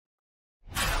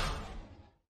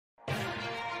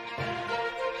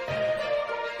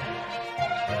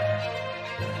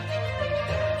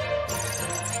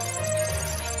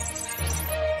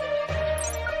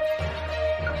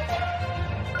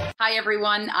Hi,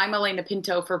 everyone. I'm Elena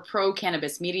Pinto for Pro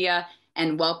Cannabis Media,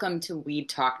 and welcome to Weed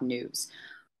Talk News.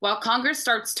 While Congress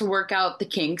starts to work out the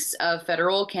kinks of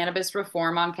federal cannabis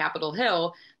reform on Capitol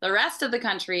Hill, the rest of the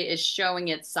country is showing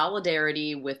its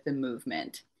solidarity with the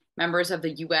movement. Members of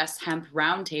the U.S. Hemp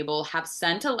Roundtable have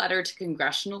sent a letter to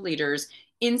congressional leaders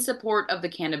in support of the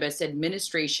Cannabis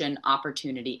Administration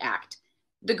Opportunity Act.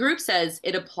 The group says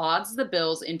it applauds the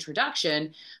bill's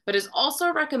introduction, but is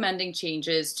also recommending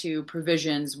changes to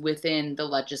provisions within the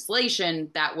legislation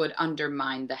that would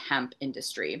undermine the hemp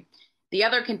industry. The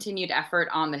other continued effort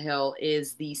on the Hill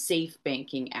is the Safe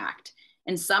Banking Act,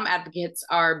 and some advocates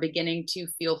are beginning to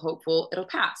feel hopeful it'll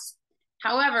pass.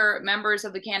 However, members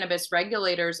of the Cannabis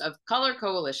Regulators of Color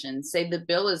Coalition say the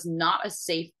bill is not a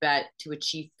safe bet to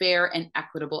achieve fair and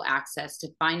equitable access to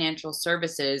financial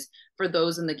services for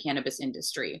those in the cannabis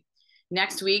industry.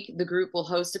 Next week, the group will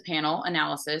host a panel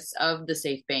analysis of the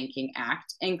Safe Banking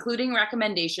Act, including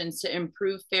recommendations to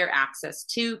improve fair access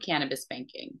to cannabis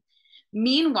banking.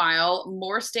 Meanwhile,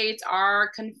 more states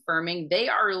are confirming they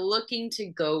are looking to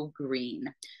go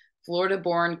green.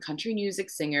 Florida-born country music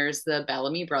singers, the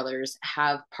Bellamy Brothers,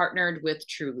 have partnered with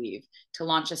Trulieve to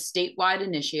launch a statewide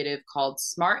initiative called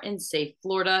Smart and Safe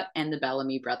Florida and the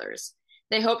Bellamy Brothers.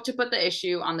 They hope to put the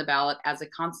issue on the ballot as a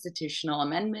constitutional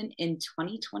amendment in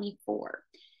 2024.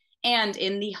 And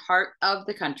in the heart of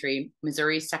the country,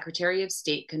 Missouri's Secretary of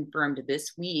State confirmed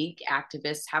this week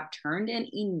activists have turned in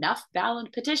enough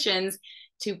valid petitions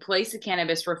to place a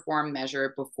cannabis reform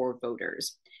measure before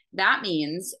voters. That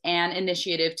means an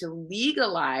initiative to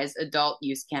legalize adult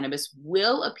use cannabis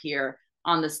will appear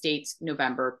on the state's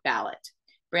November ballot.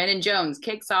 Brandon Jones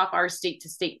kicks off our state to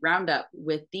state roundup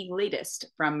with the latest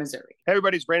from Missouri. Hey,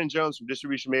 everybody, it's Brandon Jones from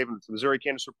Distribution Maven with the Missouri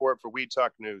Cannabis Report for Weed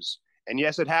Talk News. And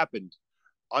yes, it happened.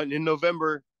 In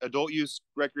November, adult use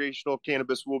recreational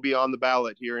cannabis will be on the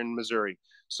ballot here in Missouri.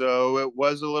 So it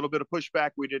was a little bit of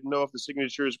pushback. We didn't know if the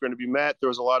signatures were going to be met. There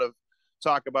was a lot of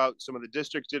talk about some of the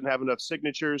districts didn't have enough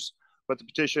signatures, but the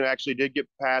petition actually did get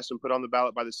passed and put on the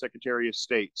ballot by the Secretary of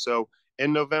State. So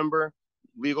in November,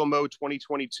 Legal Mode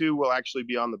 2022 will actually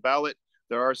be on the ballot.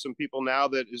 There are some people now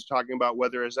that is talking about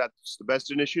whether is that the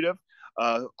best initiative.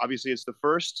 Obviously, it's the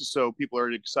first, so people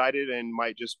are excited and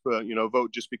might just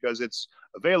vote just because it's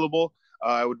available.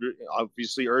 I would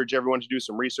obviously urge everyone to do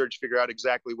some research, figure out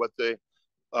exactly what the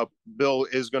bill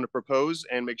is going to propose,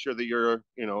 and make sure that you're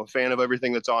a fan of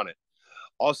everything that's on it.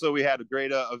 Also, we had a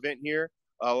great event here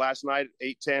last night,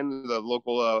 8:10. The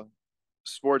local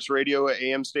sports radio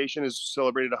AM station has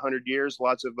celebrated 100 years.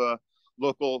 Lots of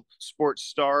local sports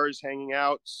stars hanging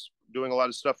out, doing a lot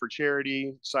of stuff for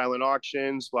charity, silent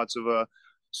auctions, lots of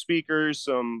speakers,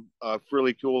 some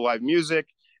really cool live music,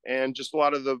 and just a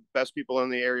lot of the best people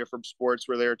in the area from sports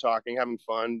were there talking, having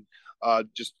fun,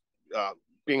 just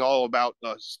being all about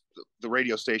the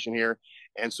radio station here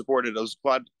and supported. It was a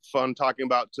lot of fun talking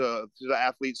about to the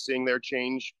athletes, seeing their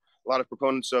change. A lot of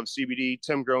proponents of CBD.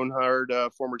 Tim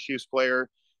Gronhard, former Chiefs player,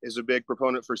 is a big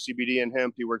proponent for CBD and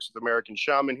hemp. He works with American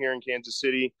Shaman here in Kansas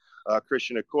City.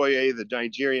 Christian Okoye, the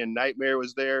Nigerian Nightmare,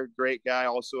 was there. Great guy,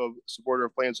 also a supporter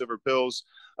of Plants Over Pills.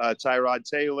 Tyrod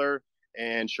Taylor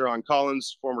and Sharon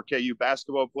Collins, former KU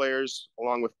basketball players,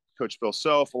 along with Coach Bill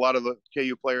Self. A lot of the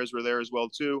KU players were there as well,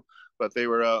 too. But they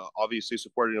were obviously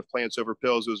supporting of Plants Over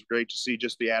Pills. It was great to see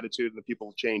just the attitude and the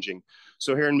people changing.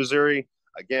 So here in Missouri,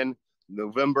 again,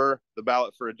 November, the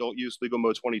ballot for adult use legal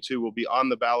mode 22 will be on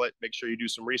the ballot. Make sure you do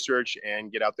some research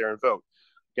and get out there and vote.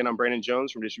 Again, I'm Brandon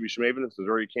Jones from Distribution Maven, the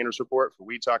Missouri Cannabis Report for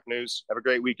Weed Talk News. Have a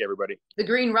great week, everybody. The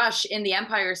green rush in the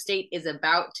Empire State is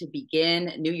about to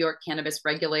begin. New York cannabis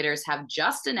regulators have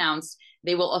just announced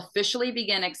they will officially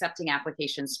begin accepting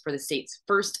applications for the state's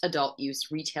first adult use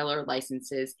retailer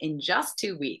licenses in just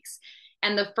 2 weeks.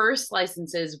 And the first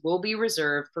licenses will be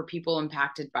reserved for people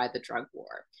impacted by the drug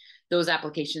war. Those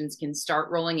applications can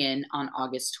start rolling in on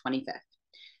August 25th.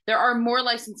 There are more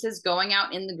licenses going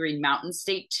out in the Green Mountain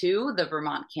State, too. The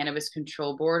Vermont Cannabis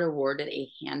Control Board awarded a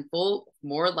handful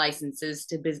more licenses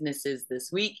to businesses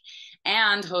this week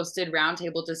and hosted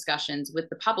roundtable discussions with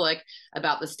the public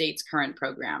about the state's current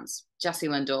programs. Jessie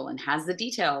Lynn Dolan has the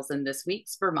details in this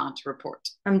week's Vermont Report.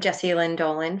 I'm Jessie Lynn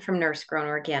Dolan from Nurse Grown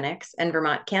Organics and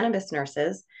Vermont Cannabis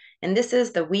Nurses, and this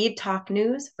is the Weed Talk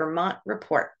News Vermont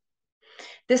Report.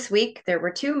 This week, there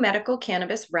were 2 medical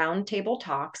cannabis roundtable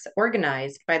talks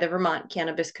organized by the Vermont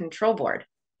Cannabis Control Board.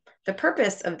 The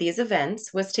purpose of these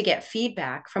events was to get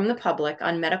feedback from the public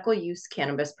on medical use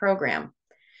cannabis program.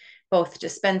 Both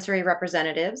dispensary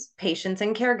representatives, patients,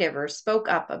 and caregivers spoke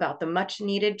up about the much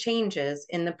needed changes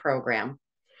in the program.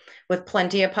 With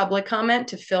plenty of public comment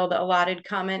to fill the allotted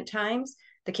comment times,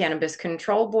 the The Cannabis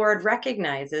Control Board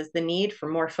recognizes the need for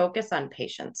more focus on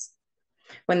patients.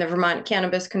 When the Vermont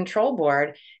Cannabis Control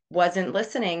Board wasn't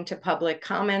listening to public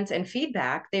comments and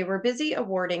feedback, they were busy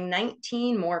awarding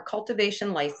 19 more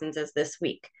cultivation licenses this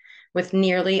week, with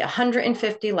nearly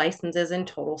 150 licenses in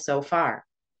total so far.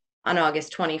 On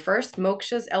August 21st,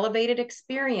 Moksha's Elevated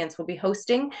Experience will be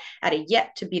hosting at a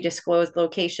yet-to-be-disclosed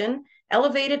location,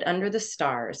 Elevated Under the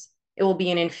Stars. It will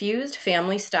be an infused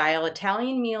family-style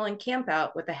Italian meal and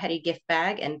campout with a heady gift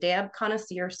bag and dab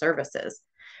connoisseur services.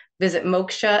 Visit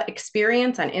Moksha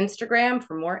Experience on Instagram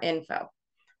for more info.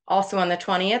 Also on the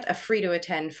 20th, a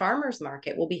free-to-attend farmers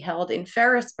market will be held in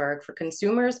Ferrisburg for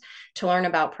consumers to learn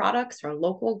about products from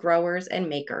local growers and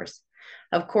makers.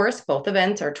 Of course, both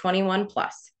events are 21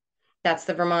 plus. That's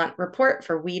the Vermont Report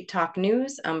for Weed Talk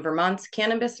News. I'm Vermont's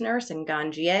cannabis nurse and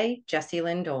Ganjier, Jessie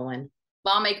Lynn Dolan.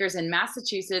 Lawmakers in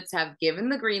Massachusetts have given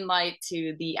the green light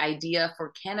to the idea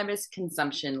for cannabis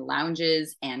consumption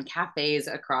lounges and cafes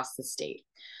across the state.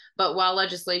 But while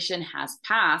legislation has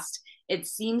passed, it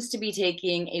seems to be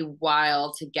taking a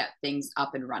while to get things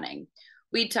up and running.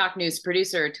 Weed Talk News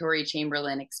producer Tori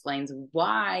Chamberlain explains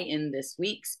why in this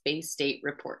week's Bay State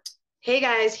Report. Hey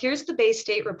guys, here's the Bay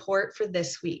State Report for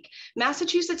this week.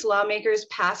 Massachusetts lawmakers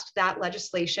passed that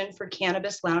legislation for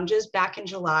cannabis lounges back in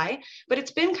July, but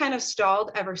it's been kind of stalled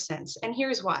ever since, and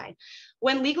here's why.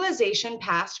 When legalization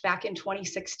passed back in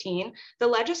 2016, the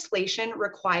legislation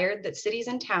required that cities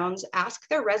and towns ask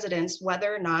their residents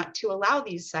whether or not to allow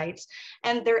these sites,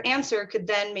 and their answer could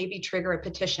then maybe trigger a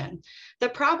petition. The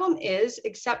problem is,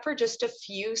 except for just a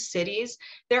few cities,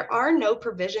 there are no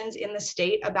provisions in the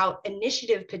state about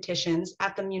initiative petitions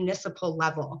at the municipal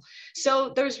level.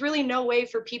 So there's really no way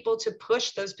for people to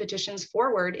push those petitions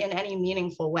forward in any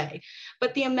meaningful way.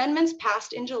 But the amendments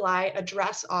passed in July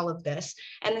address all of this,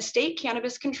 and the state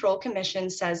Cannabis Control Commission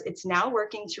says it's now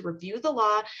working to review the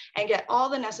law and get all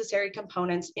the necessary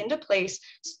components into place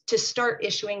to start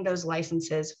issuing those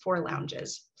licenses for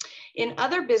lounges. In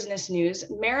other business news,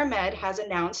 MariMed has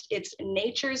announced its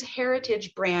Nature's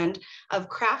Heritage brand of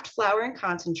craft flower and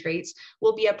concentrates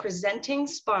will be a presenting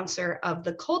sponsor of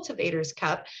the Cultivators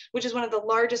Cup, which is one of the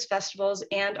largest festivals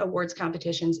and awards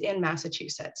competitions in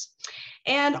Massachusetts.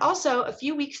 And also, a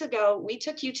few weeks ago, we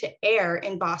took you to AIR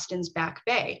in Boston's Back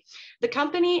Bay. The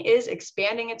company is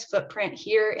expanding its footprint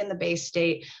here in the Bay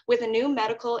State with a new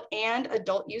medical and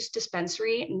adult use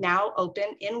dispensary now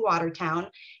open in Watertown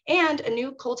and a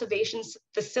new cultivation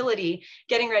facility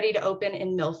getting ready to open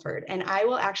in Milford. And I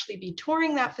will actually be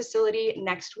touring that facility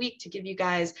next week to give you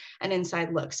guys an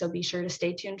inside look. So be sure to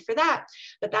stay tuned for that.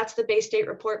 But that's the Bay State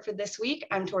Report for this week.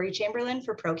 I'm Tori Chamberlain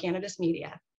for Pro Cannabis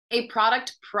Media. A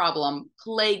product problem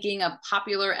plaguing a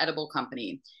popular edible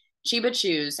company. Chiba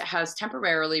Chews has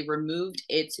temporarily removed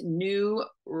its new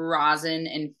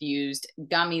rosin-infused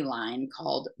gummy line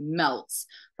called Melts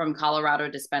from Colorado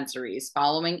dispensaries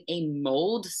following a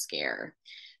mold scare.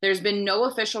 There's been no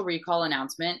official recall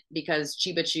announcement because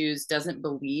Chiba Chews doesn't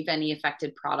believe any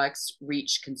affected products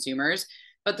reach consumers,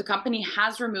 but the company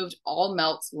has removed all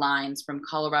Melts lines from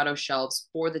Colorado shelves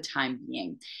for the time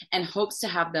being and hopes to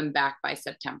have them back by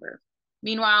September.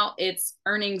 Meanwhile, it's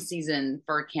earnings season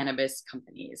for cannabis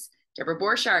companies. Deborah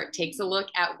Borchardt takes a look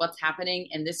at what's happening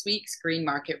in this week's Green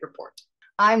Market Report.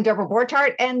 I'm Deborah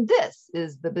Borchardt, and this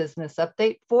is the business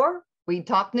update for Weed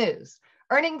Talk News.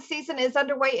 Earnings season is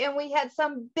underway, and we had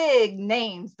some big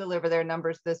names deliver their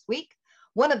numbers this week.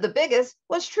 One of the biggest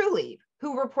was Trulieve,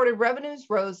 who reported revenues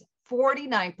rose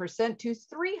 49% to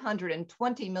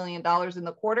 $320 million in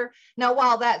the quarter. Now,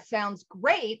 while that sounds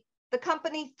great, the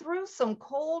company threw some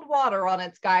cold water on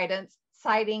its guidance,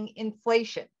 citing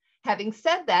inflation. Having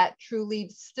said that,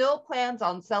 Trulieve still plans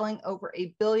on selling over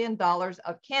 $1 billion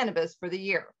of cannabis for the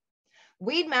year.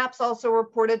 Weedmaps also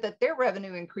reported that their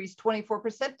revenue increased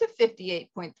 24% to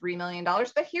 $58.3 million.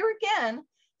 But here again,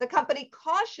 the company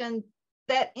cautioned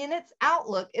that in its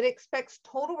outlook, it expects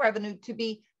total revenue to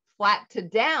be flat to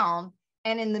down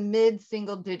and in the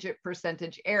mid-single digit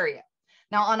percentage area.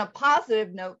 Now, on a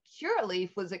positive note, Curaleaf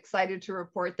was excited to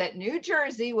report that New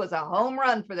Jersey was a home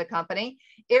run for the company.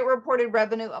 It reported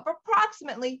revenue of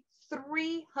approximately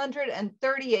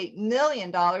 $338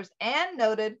 million and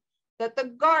noted that the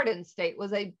Garden State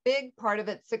was a big part of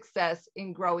its success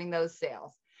in growing those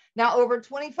sales. Now, over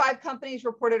 25 companies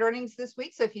reported earnings this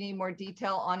week, so if you need more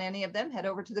detail on any of them, head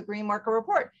over to the Green Market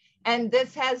Report. And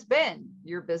this has been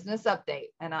your business update,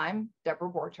 and I'm Deborah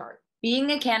Borchardt.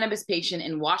 Being a cannabis patient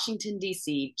in Washington,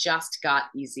 D.C. just got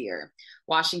easier.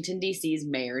 Washington, D.C.'s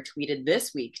mayor tweeted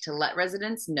this week to let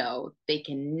residents know they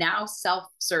can now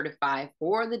self-certify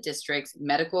for the district's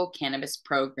medical cannabis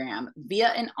program via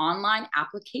an online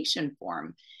application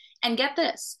form. And get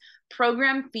this,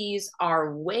 program fees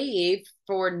are waived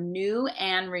for new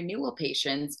and renewal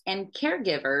patients and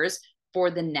caregivers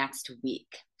for the next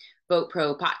week. Vote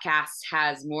Pro Podcast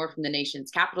has more from the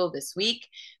nation's capital this week,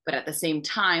 but at the same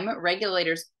time,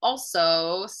 regulators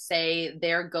also say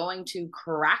they're going to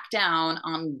crack down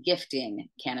on gifting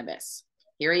cannabis.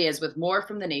 Here he is with more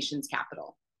from the nation's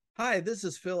capital. Hi, this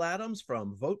is Phil Adams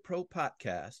from Vote Pro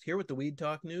Podcast, here with the Weed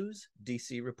Talk News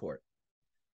DC report.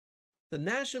 The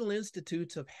National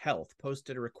Institutes of Health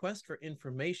posted a request for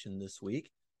information this week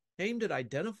aimed at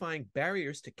identifying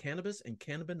barriers to cannabis and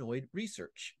cannabinoid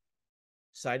research.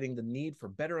 Citing the need for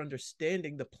better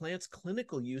understanding the plant's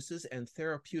clinical uses and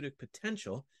therapeutic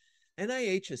potential,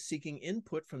 NIH is seeking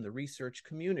input from the research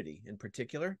community. In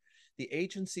particular, the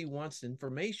agency wants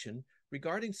information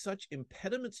regarding such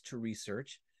impediments to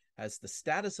research as the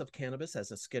status of cannabis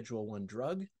as a Schedule I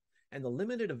drug and the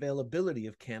limited availability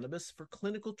of cannabis for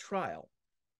clinical trial.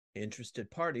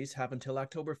 Interested parties have until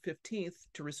October 15th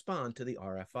to respond to the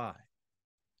RFI.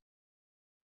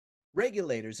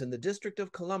 Regulators in the District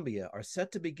of Columbia are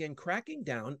set to begin cracking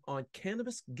down on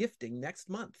cannabis gifting next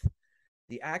month.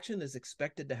 The action is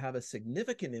expected to have a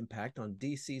significant impact on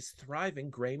DC's thriving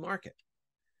gray market.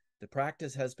 The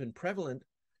practice has been prevalent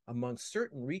among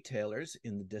certain retailers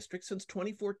in the district since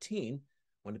 2014,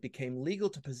 when it became legal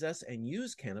to possess and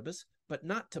use cannabis, but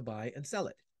not to buy and sell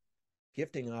it.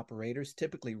 Gifting operators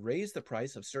typically raise the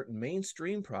price of certain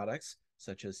mainstream products,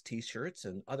 such as t-shirts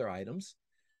and other items,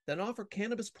 then offer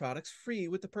cannabis products free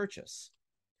with the purchase.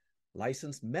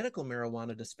 Licensed medical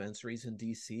marijuana dispensaries in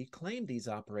DC claim these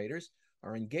operators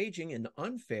are engaging in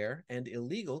unfair and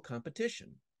illegal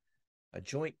competition. A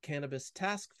joint cannabis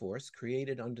task force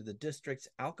created under the district's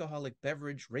Alcoholic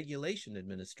Beverage Regulation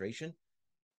Administration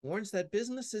warns that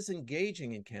businesses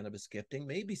engaging in cannabis gifting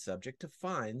may be subject to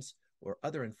fines or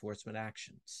other enforcement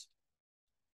actions.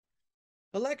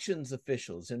 Elections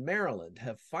officials in Maryland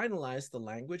have finalized the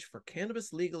language for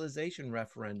cannabis legalization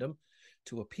referendum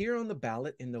to appear on the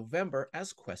ballot in November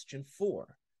as question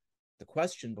 4. The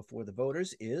question before the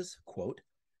voters is, quote,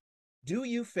 "Do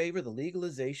you favor the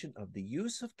legalization of the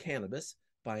use of cannabis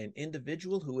by an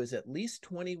individual who is at least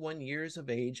 21 years of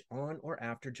age on or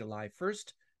after July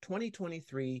 1st,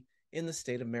 2023 in the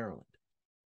state of Maryland?"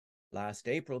 Last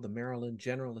April, the Maryland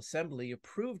General Assembly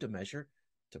approved a measure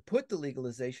to put the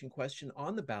legalization question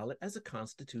on the ballot as a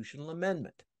constitutional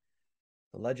amendment.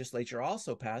 The legislature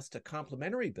also passed a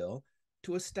complementary bill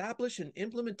to establish an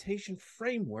implementation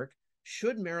framework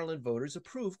should Maryland voters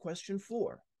approve question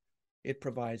 4. It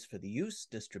provides for the use,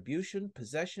 distribution,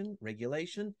 possession,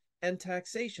 regulation, and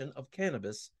taxation of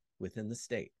cannabis within the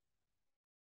state.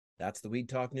 That's the Weed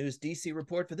Talk News DC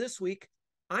report for this week.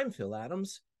 I'm Phil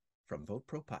Adams from Vote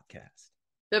Pro Podcast.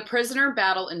 The prisoner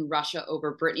battle in Russia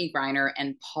over Brittany Griner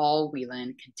and Paul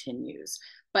Whelan continues.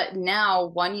 But now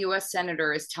one U.S.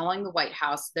 senator is telling the White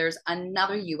House there's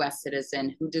another U.S.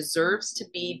 citizen who deserves to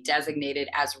be designated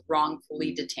as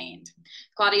wrongfully detained.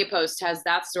 Claudia Post has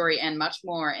that story and much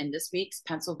more in this week's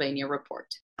Pennsylvania Report.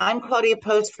 I'm Claudia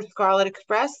Post for Scarlet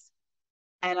Express,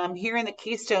 and I'm here in the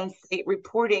Keystone State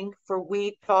reporting for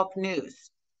Weed Talk News.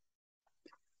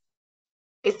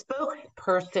 A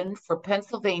spokesperson for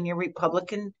Pennsylvania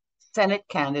Republican Senate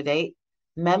candidate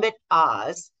Mehmet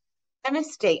Oz sent a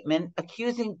statement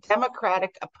accusing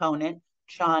Democratic opponent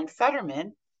John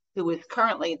Fetterman, who is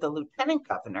currently the lieutenant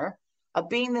governor, of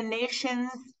being the nation's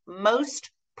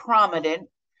most prominent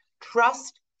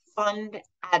trust fund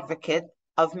advocate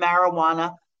of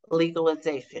marijuana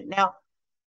legalization. Now,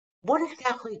 what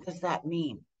exactly does that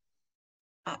mean?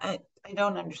 I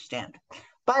don't understand.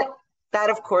 But that,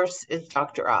 of course, is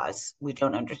Dr. Oz. We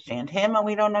don't understand him, and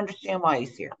we don't understand why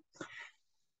he's here.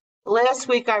 Last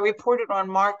week, I reported on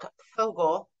Mark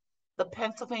Fogel, the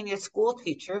Pennsylvania school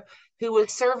teacher who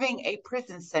was serving a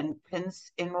prison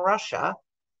sentence in Russia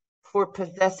for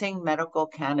possessing medical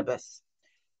cannabis.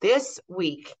 This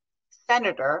week,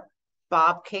 Senator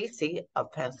Bob Casey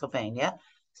of Pennsylvania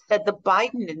said the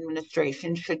Biden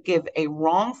administration should give a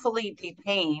wrongfully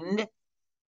detained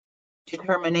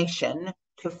determination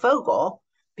to Fogel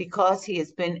because he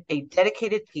has been a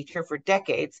dedicated teacher for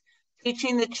decades,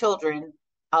 teaching the children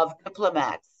of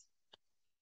diplomats.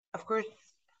 Of course,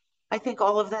 I think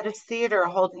all of that is theater,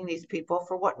 holding these people.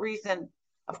 For what reason?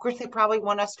 Of course, they probably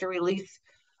want us to release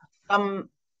some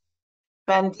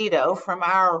bandito from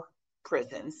our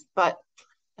prisons, but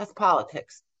that's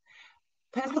politics.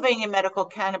 Pennsylvania medical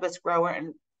cannabis grower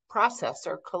and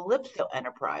processor Calypso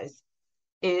Enterprise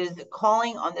is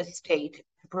calling on the state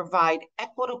to provide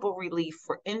equitable relief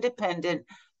for independent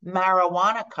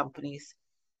marijuana companies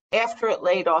after it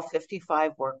laid off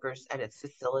 55 workers at its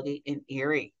facility in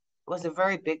Erie. was a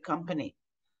very big company.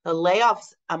 The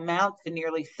layoffs amount to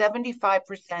nearly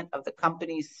 75% of the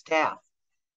company's staff.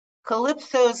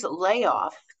 Calypso's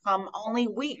layoffs come only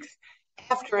weeks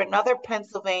after another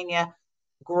Pennsylvania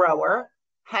grower,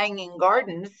 Hanging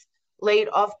Gardens, laid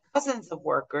off dozens of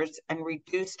workers and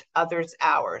reduced others'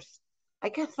 hours. I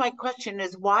guess my question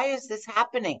is, why is this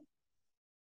happening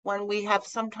when we have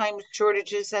sometimes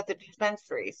shortages at the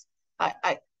dispensaries?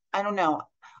 I don't know.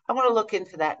 I want to look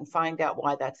into that and find out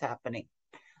why that's happening.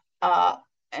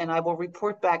 And I will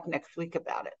report back next week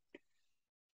about it.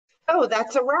 So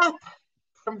that's a wrap.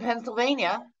 From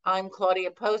Pennsylvania, I'm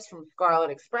Claudia Post from Scarlet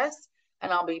Express,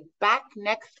 and I'll be back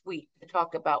next week to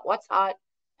talk about what's hot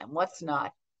and what's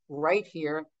not right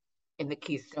here in the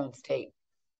Keystone State.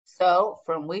 So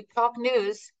from We Talk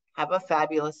News, have a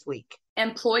fabulous week.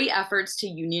 Employee efforts to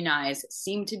unionize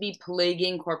seem to be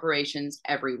plaguing corporations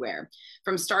everywhere,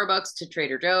 from Starbucks to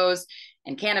Trader Joe's,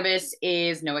 and cannabis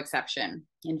is no exception.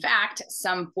 In fact,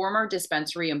 some former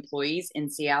dispensary employees in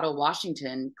Seattle,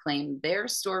 Washington, claim their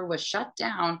store was shut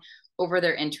down over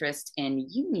their interest in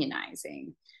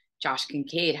unionizing. Josh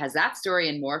Kincaid has that story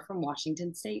and more from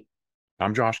Washington State.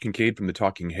 I'm Josh Kincaid from the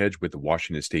Talking Hedge with the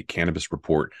Washington State Cannabis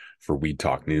Report for Weed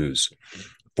Talk News.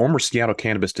 Former Seattle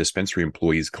cannabis dispensary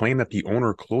employees claim that the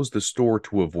owner closed the store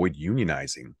to avoid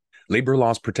unionizing. Labor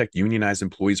laws protect unionized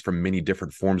employees from many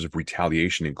different forms of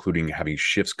retaliation, including having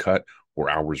shifts cut or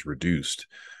hours reduced.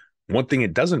 One thing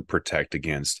it doesn't protect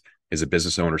against is a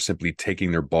business owner simply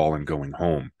taking their ball and going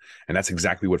home. And that's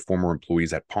exactly what former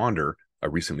employees at Ponder, a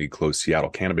recently closed Seattle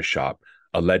cannabis shop,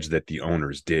 alleged that the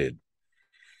owners did.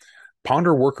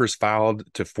 Ponder workers filed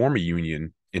to form a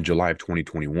union in July of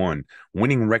 2021,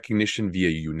 winning recognition via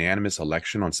unanimous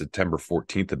election on September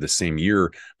 14th of the same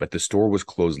year, but the store was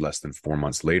closed less than 4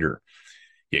 months later.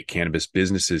 Yet cannabis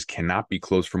businesses cannot be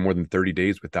closed for more than 30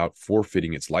 days without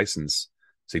forfeiting its license,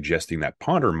 suggesting that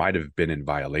Ponder might have been in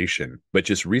violation. But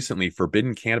just recently,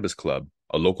 Forbidden Cannabis Club,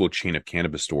 a local chain of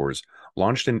cannabis stores,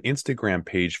 launched an Instagram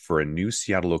page for a new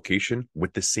Seattle location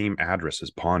with the same address as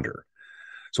Ponder.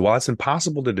 So while it's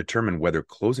impossible to determine whether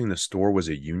closing the store was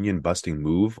a union-busting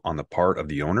move on the part of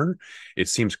the owner, it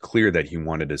seems clear that he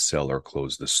wanted to sell or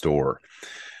close the store.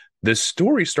 This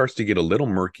story starts to get a little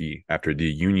murky after the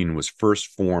union was first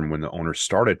formed when the owner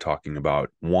started talking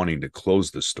about wanting to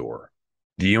close the store.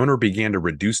 The owner began to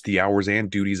reduce the hours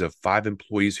and duties of 5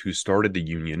 employees who started the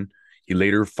union. He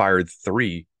later fired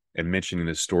 3 and mentioning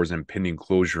the store's impending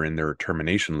closure in their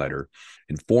termination letter.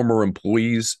 And former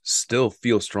employees still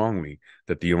feel strongly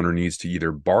that the owner needs to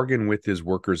either bargain with his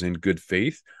workers in good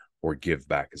faith or give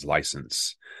back his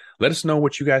license. Let us know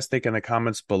what you guys think in the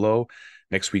comments below.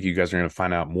 Next week, you guys are going to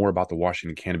find out more about the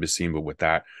Washington cannabis scene, but with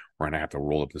that, we're going to have to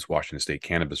roll up this Washington State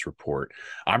Cannabis Report.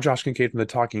 I'm Josh Kincaid from the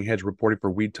Talking Hedge reporting for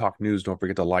Weed Talk News. Don't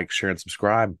forget to like, share, and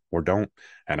subscribe, or don't,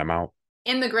 and I'm out.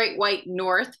 In the Great White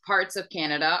North, parts of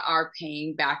Canada are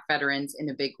paying back veterans in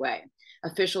a big way.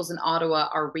 Officials in Ottawa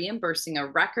are reimbursing a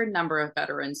record number of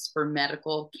veterans for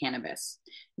medical cannabis.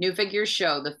 New figures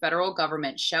show the federal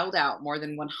government shelled out more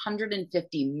than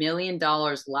 $150 million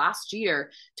last year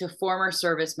to former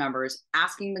service members,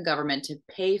 asking the government to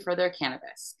pay for their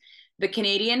cannabis. The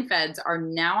Canadian feds are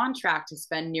now on track to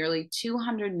spend nearly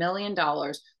 $200 million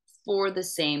for the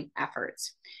same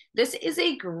efforts. This is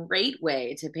a great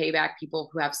way to pay back people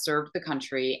who have served the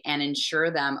country and ensure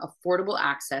them affordable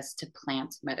access to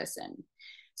plant medicine.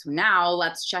 So now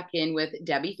let's check in with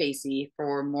Debbie Facey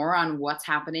for more on what's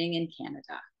happening in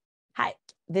Canada. Hi,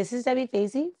 this is Debbie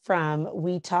Facey from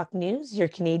We Talk News, your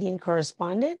Canadian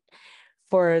correspondent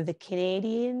for the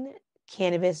Canadian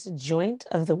Cannabis Joint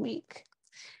of the Week.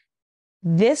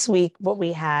 This week, what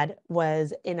we had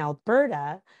was in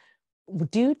Alberta,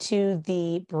 due to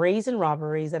the brazen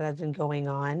robberies that have been going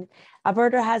on,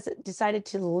 Alberta has decided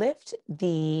to lift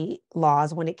the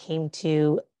laws when it came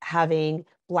to having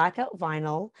blackout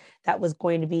vinyl that was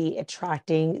going to be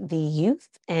attracting the youth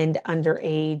and under the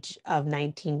age of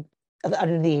 19.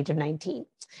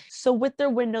 So with their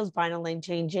windows vinyl line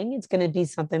changing, it's going to be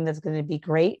something that's going to be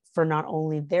great for not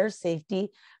only their safety,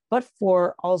 but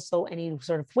for also any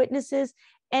sort of witnesses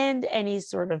and any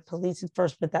sort of police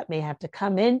enforcement that may have to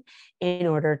come in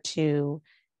order to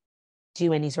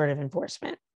do any sort of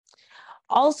enforcement.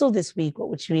 Also this week,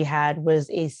 which we had was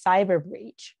a cyber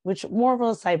breach, which more of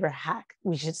a cyber hack,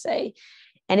 we should say.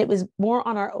 And it was more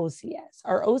on our OCS.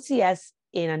 Our OCS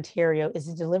in Ontario is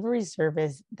a delivery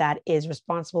service that is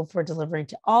responsible for delivering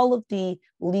to all of the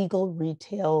legal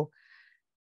retail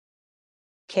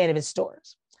cannabis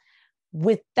stores.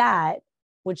 With that,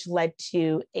 which led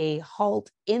to a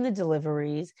halt in the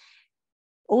deliveries,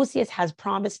 OCS has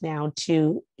promised now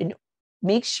to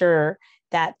make sure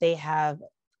that they have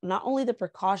not only the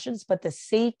precautions, but the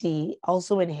safety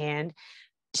also in hand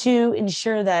to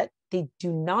ensure that they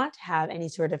do not have any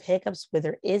sort of hiccups where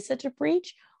there is such a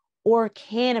breach, or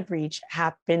can a breach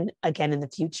happen again in the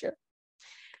future.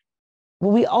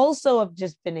 What we also have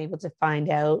just been able to find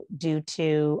out due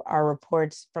to our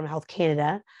reports from Health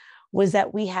Canada was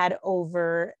that we had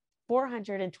over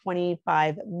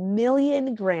 425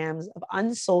 million grams of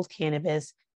unsold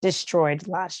cannabis destroyed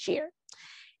last year.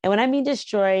 And when I mean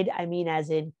destroyed, I mean as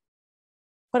in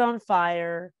put on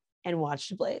fire and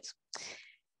watched blaze.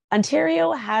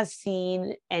 Ontario has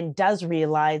seen and does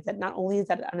realize that not only is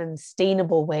that an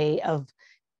unsustainable way of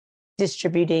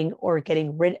distributing or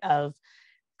getting rid of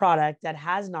product that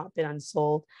has not been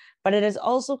unsold, but it has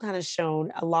also kind of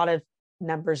shown a lot of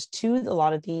numbers to a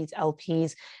lot of these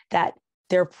LPs that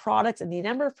their products and the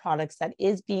number of products that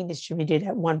is being distributed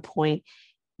at one point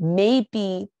may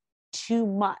be too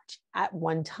much at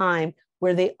one time,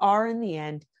 where they are in the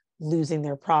end losing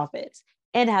their profits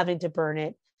and having to burn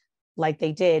it like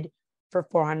they did for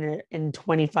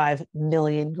 425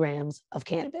 million grams of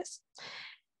cannabis.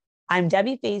 I'm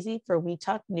Debbie Fazy for We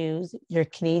Talk News, your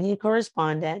Canadian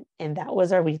correspondent, and that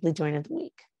was our weekly joint of the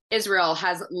week. Israel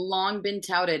has long been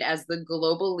touted as the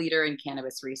global leader in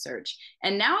cannabis research,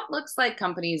 and now it looks like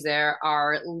companies there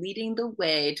are leading the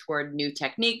way toward new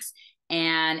techniques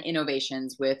and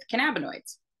innovations with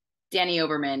cannabinoids. Danny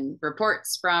Oberman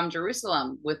reports from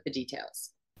Jerusalem with the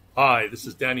details. Hi, this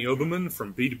is Danny Oberman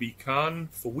from B2B Khan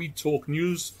for We Talk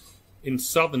News in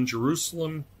southern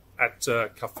Jerusalem at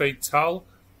Cafe Tal.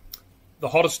 The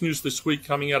hottest news this week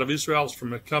coming out of Israel is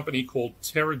from a company called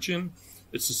Terragen.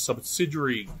 It's a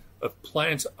subsidiary of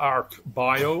Plant Arc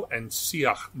Bio and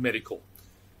Siach Medical.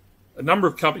 A number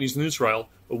of companies in Israel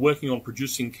are working on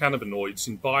producing cannabinoids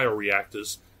in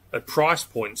bioreactors at price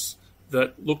points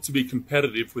that look to be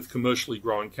competitive with commercially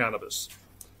grown cannabis.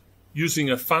 Using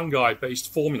a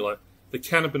fungi-based formula, the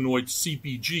cannabinoid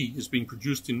CBG is being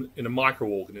produced in a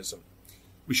microorganism.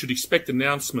 We should expect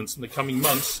announcements in the coming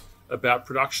months about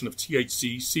production of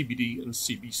THC, CBD, and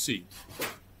CBC.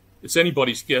 It's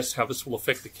anybody's guess how this will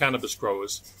affect the cannabis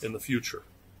growers in the future.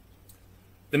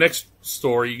 The next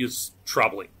story is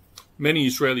troubling. Many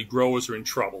Israeli growers are in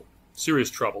trouble, serious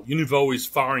trouble. Univo is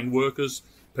firing workers.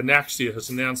 Panaxia has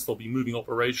announced they'll be moving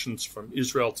operations from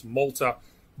Israel to Malta.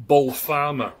 Bol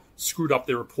Pharma screwed up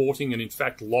their reporting and in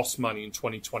fact lost money in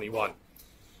 2021.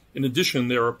 In addition,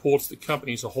 there are reports that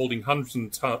companies are holding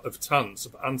hundreds of tons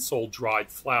of unsold dried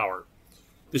flower.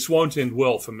 This won't end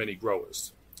well for many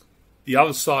growers. The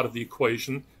other side of the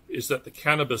equation is that the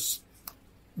cannabis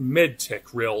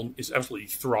medtech realm is absolutely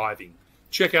thriving.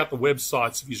 Check out the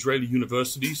websites of Israeli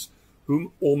universities,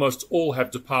 whom almost all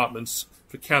have departments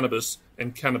for cannabis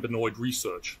and cannabinoid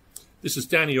research. This is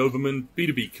Danny Oberman,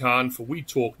 B2B Khan for We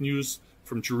Talk News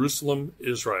from Jerusalem,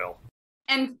 Israel.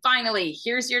 And finally,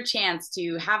 here's your chance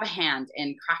to have a hand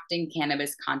in crafting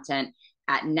cannabis content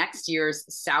at next year's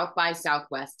South by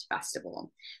Southwest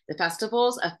Festival. The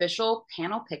festival's official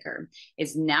panel picker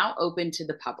is now open to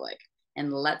the public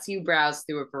and lets you browse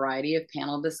through a variety of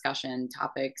panel discussion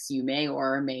topics you may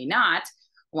or may not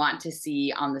want to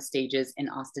see on the stages in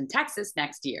Austin, Texas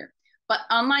next year. But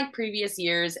unlike previous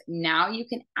years, now you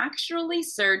can actually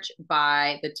search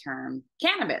by the term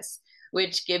cannabis,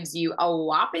 which gives you a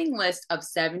whopping list of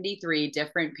 73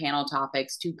 different panel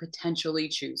topics to potentially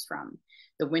choose from.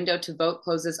 The window to vote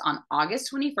closes on August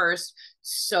 21st,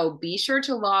 so be sure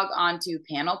to log on to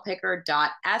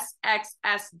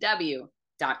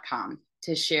panelpicker.sxsw.com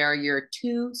to share your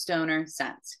 2 stoner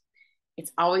cents.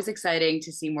 It's always exciting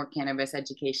to see more cannabis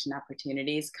education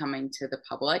opportunities coming to the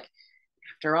public.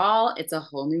 After all, it's a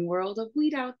whole new world of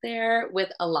weed out there with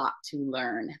a lot to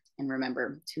learn. And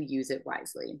remember to use it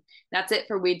wisely. That's it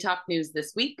for Weed Talk News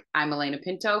this week. I'm Elena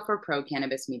Pinto for Pro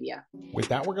Cannabis Media. With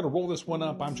that, we're going to roll this one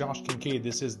up. I'm Josh Kincaid.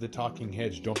 This is The Talking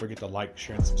Hedge. Don't forget to like,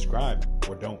 share, and subscribe,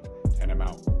 or don't, and I'm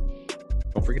out.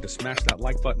 Don't forget to smash that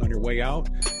like button on your way out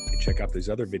and check out these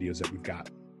other videos that we've got.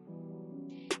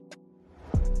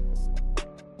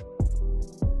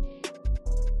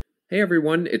 Hey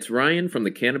everyone, it's Ryan from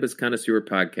the Cannabis Connoisseur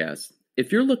Podcast.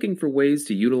 If you're looking for ways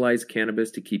to utilize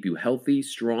cannabis to keep you healthy,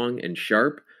 strong, and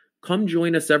sharp, come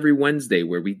join us every Wednesday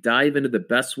where we dive into the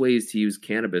best ways to use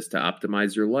cannabis to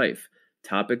optimize your life.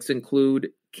 Topics include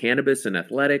cannabis and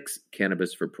athletics,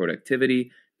 cannabis for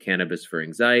productivity, cannabis for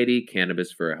anxiety,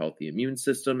 cannabis for a healthy immune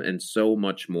system, and so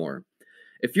much more.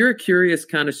 If you're a curious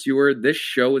connoisseur, this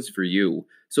show is for you.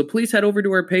 So please head over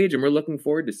to our page and we're looking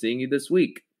forward to seeing you this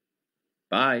week.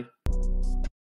 Bye.